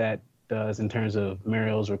what that does in terms of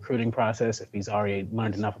Marial's recruiting process, if he's already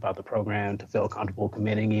learned enough about the program to feel comfortable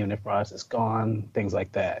committing, even if Broadus is gone, things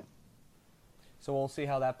like that. So we'll see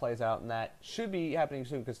how that plays out, and that should be happening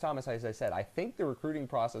soon because, Thomas, as I said, I think the recruiting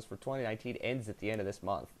process for 2019 ends at the end of this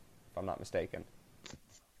month, if I'm not mistaken.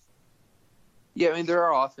 Yeah, I mean, there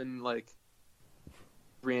are often, like,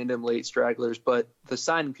 random late stragglers, but the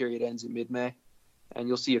signing period ends in mid-May, and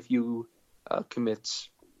you'll see a few commits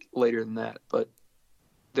later than that. But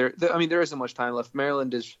there isn't much time left.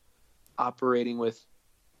 Maryland is operating with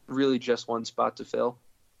really just one spot to fill,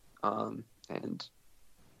 and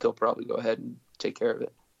they'll probably go ahead and take care of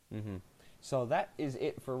it. Mm-hmm. So that is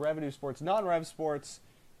it for Revenue Sports. Non-Rev Sports,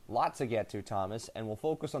 lots to get to, Thomas, and we'll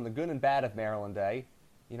focus on the good and bad of Maryland Day.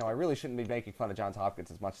 You know, I really shouldn't be making fun of Johns Hopkins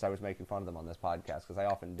as much as I was making fun of them on this podcast, because I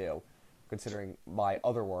often do, considering my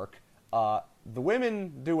other work. The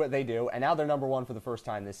women do what they do, and now they're number one for the first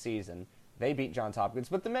time this season. They beat Johns Hopkins,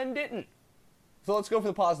 but the men didn't. So let's go for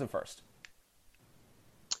the positive first.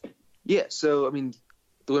 Yeah, so, I mean,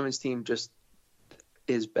 the women's team just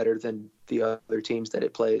is better than the other teams that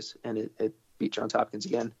it plays, and it beat Johns Hopkins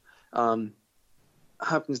again.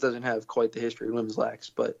 Hopkins doesn't have quite the history women's lacks,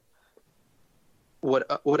 but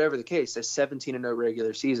whatever the case, a 17-0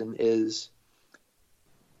 regular season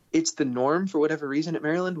it's the norm for whatever reason at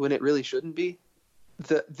Maryland when it really shouldn't be.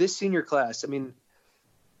 This senior class, I mean,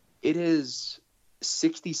 it is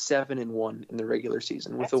 67-1 in the regular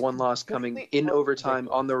season, with the one loss coming in overtime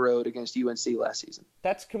on the road against UNC last season.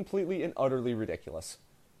 That's completely and utterly ridiculous.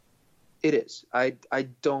 It is. I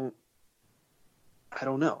don't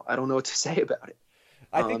know. I don't know what to say about it.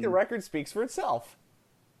 I think the record speaks for itself.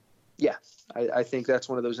 Yeah, I think that's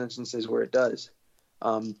one of those instances where it does.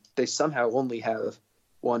 They somehow only have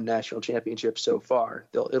one national championship so far.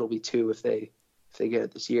 It'll be two if they get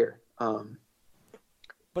it this year.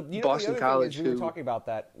 But Boston College, we were talking about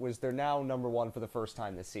that, was they're now number one for the first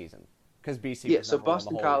time this season because BC. Yeah, so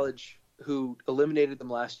Boston College, who eliminated them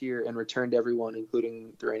last year and returned everyone,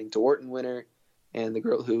 including the reigning Wharton winner and the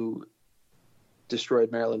girl who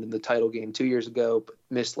destroyed Maryland in the title game 2 years ago, but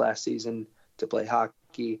missed last season to play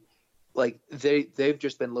hockey. Like they've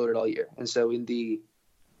just been loaded all year, and so in the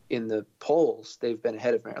polls they've been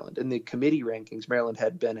ahead of Maryland. In the committee rankings, Maryland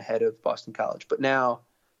had been ahead of Boston College, but now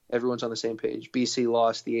everyone's on the same page. BC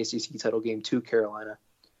lost the ACC title game to Carolina.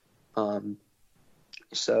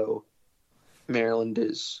 So Maryland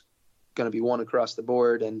is going to be one across the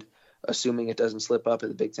board, and assuming it doesn't slip up in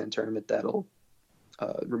the Big Ten tournament, that'll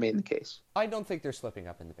remain the case. I don't think they're slipping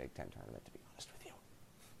up in the Big Ten tournament, to be honest with you.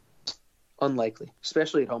 Unlikely,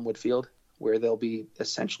 especially at Homewood Field, where they'll be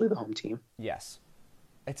essentially the home team. Yes.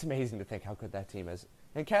 It's amazing to think how good that team is.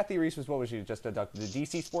 And Kathy Reese was, what was she, just inducted to the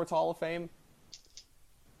DC Sports Hall of Fame?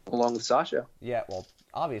 Along with Sasha. Yeah, well,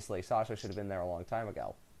 obviously, Sasha should have been there a long time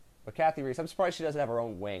ago. But Kathy Reese, I'm surprised she doesn't have her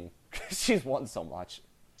own wing, because she's won so much.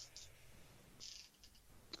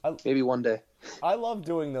 Maybe one day. I love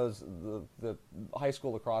doing the high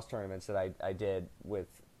school lacrosse tournaments that I did with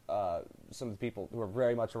some of the people who are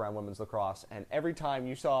very much around women's lacrosse, and every time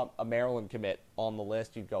you saw a Maryland commit on the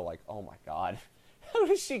list, you'd go like, oh my God, how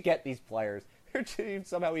does she get these players? They're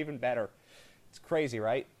somehow even better. It's crazy,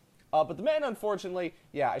 right? But the men, unfortunately,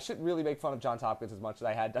 yeah, I shouldn't really make fun of Johns Hopkins as much as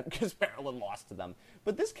I had done because Maryland lost to them.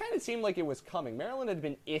 But this kind of seemed like it was coming. Maryland had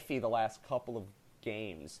been iffy the last couple of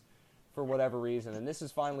games for whatever reason, and this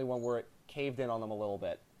is finally one where it caved in on them a little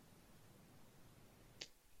bit.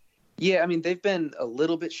 Yeah, I mean, they've been a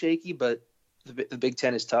little bit shaky, but the Big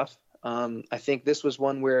Ten is tough. I think this was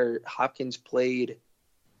one where Hopkins played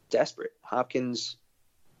desperate. Hopkins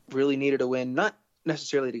really needed a win, not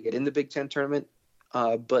necessarily to get in the Big Ten tournament,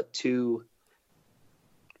 but to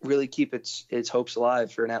really keep its hopes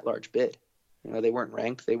alive for an at-large bid. You know, they weren't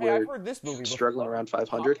ranked. They were I've heard this movie struggling before. around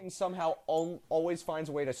 500. Hopkins somehow always finds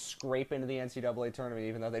a way to scrape into the NCAA tournament,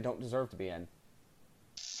 even though they don't deserve to be in.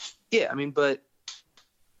 Yeah, I mean, but,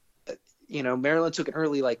 you know, Maryland took an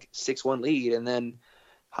early, 6-1 lead, and then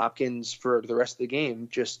Hopkins, for the rest of the game,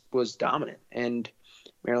 just was dominant. And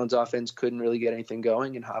Maryland's offense couldn't really get anything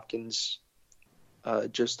going, and Hopkins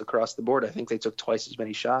just across the board, I think they took twice as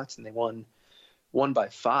many shots, and they won by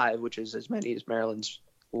 5, which is as many as Maryland's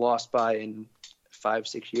lost by in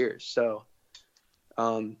 5-6 years. So,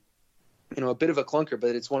 you know, a bit of a clunker,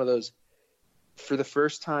 but it's one of those, for the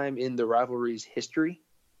first time in the rivalry's history,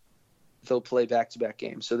 they'll play back-to-back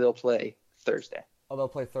games. So they'll play Thursday. Oh, they'll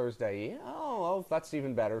play Thursday. Oh, that's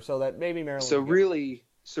even better. So that maybe Maryland. So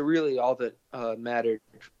really, all that mattered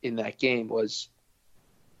in that game was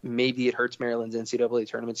maybe it hurts Maryland's NCAA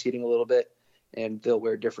tournament seeding a little bit, and they'll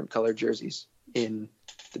wear different colored jerseys in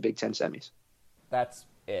the Big Ten semis. That's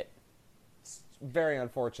it. It's very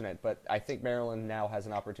unfortunate, but I think Maryland now has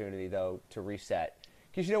an opportunity, though, to reset.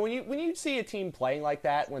 Because, you know, when you see a team playing like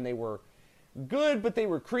that, when they were good, but they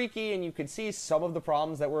were creaky, and you could see some of the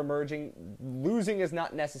problems that were emerging, losing is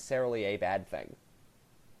not necessarily a bad thing.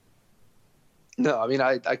 No, I mean,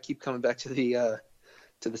 I keep coming back to the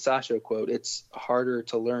Sasha quote. It's harder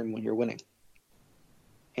to learn when you're winning.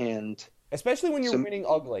 And especially when you're winning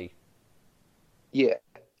ugly. Yeah.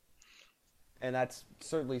 And that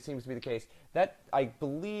certainly seems to be the case. That, I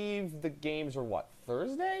believe the games are what,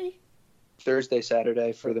 Thursday? Thursday,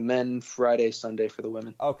 Saturday for the men, Friday, Sunday for the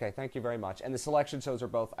women. Okay, thank you very much. And the selection shows are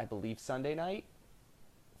both, I believe, Sunday night?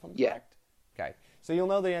 If I'm Yeah. correct? Okay. So you'll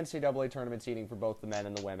know the NCAA tournament seating for both the men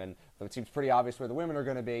and the women, though it seems pretty obvious where the women are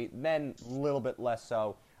going to be. Men, a little bit less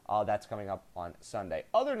so. That's coming up on Sunday.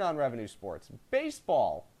 Other non-revenue sports.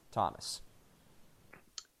 Baseball, Thomas.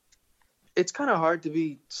 It's kind of hard to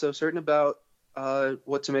be so certain about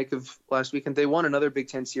what to make of last weekend. They won another Big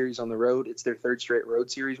Ten series on the road. It's their third straight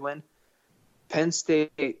road series win. Penn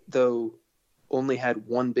State, though, only had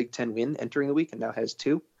one Big Ten win entering the week and now has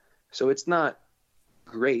two. So it's not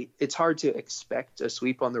great. It's hard to expect a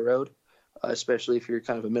sweep on the road, especially if you're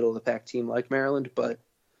kind of a middle-of-the-pack team like Maryland. But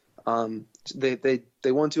they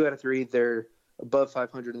won 2 out of 3. They're above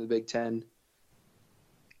 500 in the Big Ten.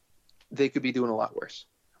 They could be doing a lot worse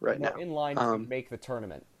now. In line to make the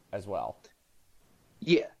tournament as well.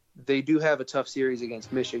 Yeah, they do have a tough series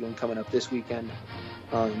against Michigan coming up this weekend.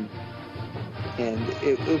 And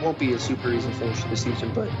it won't be a super easy finish to the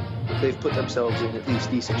season, but they've put themselves in at least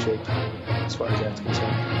decent shape as far as that's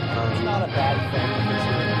concerned. It's not a bad thing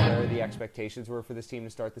considering where the expectations were for this team to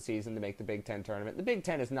start the season to make the Big Ten tournament. The Big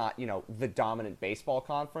Ten is not, the dominant baseball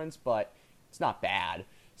conference, but it's not bad.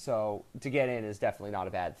 So to get in is definitely not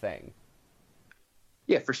a bad thing.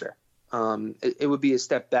 Yeah, for sure. It would be a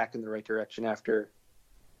step back in the right direction after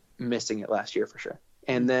missing it last year, for sure.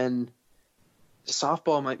 And then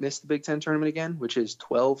softball might miss the Big Ten tournament again, which is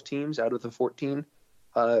 12 teams out of the 14.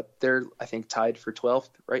 They're, I think, tied for 12th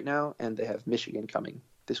right now, and they have Michigan coming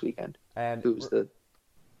this weekend, and who's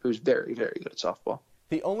very, very good at softball.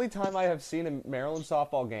 The only time I have seen a Maryland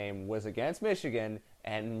softball game was against Michigan,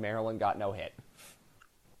 and Maryland got no hit.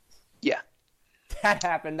 Yeah. That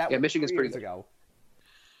happened. That was Michigan's 3 pretty years good. ago.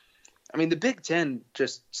 I mean, the Big Ten,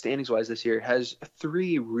 just standings-wise this year, has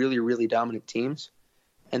 3 really, really dominant teams,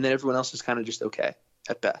 and then everyone else is kind of just okay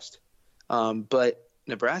at best. But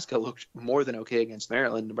Nebraska looked more than okay against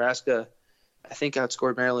Maryland. Nebraska, I think,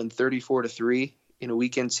 outscored Maryland 34-3 in a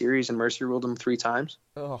weekend series, and Mercer ruled them 3 times.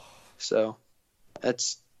 Oh. So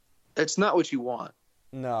that's not what you want.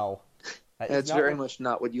 No. That's very much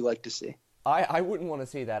not what you like to see. I wouldn't want to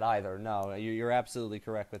see that either. No, you're absolutely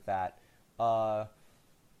correct with that.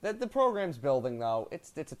 The program's building, though,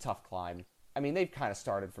 it's a tough climb. I mean, they've kind of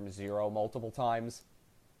started from zero multiple times.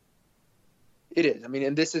 It is. I mean,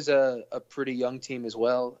 and this is a pretty young team as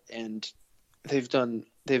well, and they've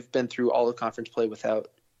been through all of conference play without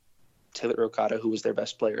Taylor Okada, who was their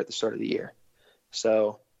best player at the start of the year.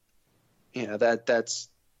 So, that's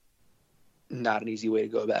not an easy way to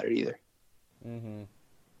go about it either. Mm-hmm.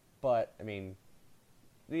 But, I mean,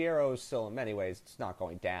 the arrow is still, in many ways, it's not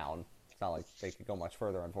going down. It's not like they could go much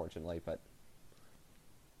further, unfortunately, but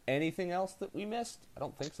anything else that we missed? I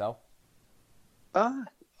don't think so.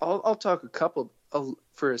 I'll talk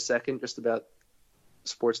for a second just about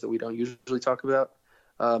sports that we don't usually talk about.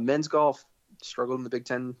 Men's golf struggled in the Big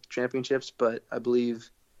Ten championships, but I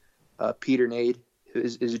believe Peter Nade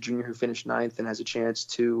is a junior who finished 9th and has a chance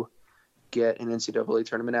to get an NCAA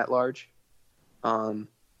tournament at large.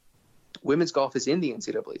 Women's golf is in the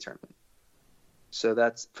NCAA tournament. So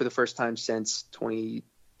that's for the first time since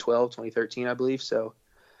 2012, 2013, I believe. So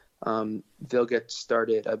they'll get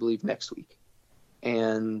started, I believe, next week.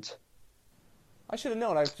 And I should have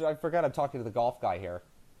known. I forgot I'm talking to the golf guy here.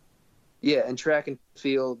 Yeah, and track and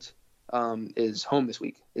field is home this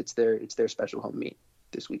week. It's their special home meet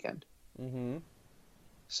this weekend. Mm-hmm.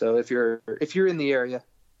 So if you're in the area,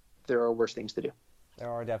 there are worse things to do. There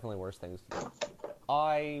are definitely worse things to do.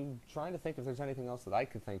 I'm trying to think if there's anything else that I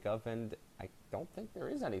could think of, and I don't think there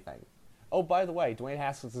is anything. Oh, by the way, Dwayne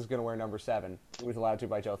Haskins is going to wear number 7. He was allowed to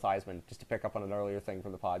by Joe Theismann, just to pick up on an earlier thing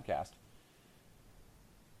from the podcast.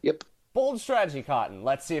 Yep. Bold strategy, Cotton.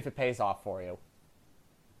 Let's see if it pays off for you.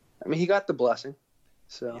 I mean, he got the blessing.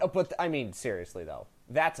 So. But I mean, seriously though,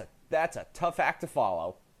 that's a tough act to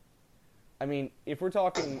follow. I mean, if we're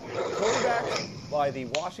talking quarterback by the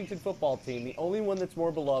Washington football team, the only one that's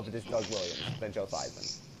more beloved is Doug Williams than Joe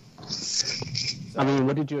Theismann. So, I mean,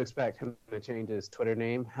 what did you expect him to change his Twitter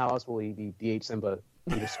name? How else will he be DH Simba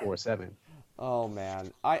 _7? Oh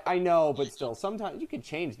man, I know, but still, sometimes you can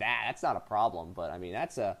change that. That's not a problem. But I mean,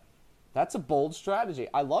 that's a bold strategy.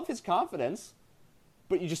 I love his confidence,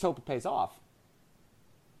 but you just hope it pays off.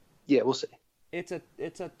 Yeah, we'll see. It's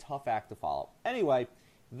a tough act to follow. Anyway,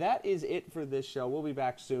 that is it for this show. We'll be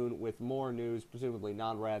back soon with more news, presumably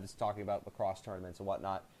non-Revs, talking about lacrosse tournaments and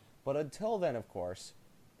whatnot. But until then, of course,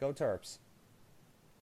 go Terps.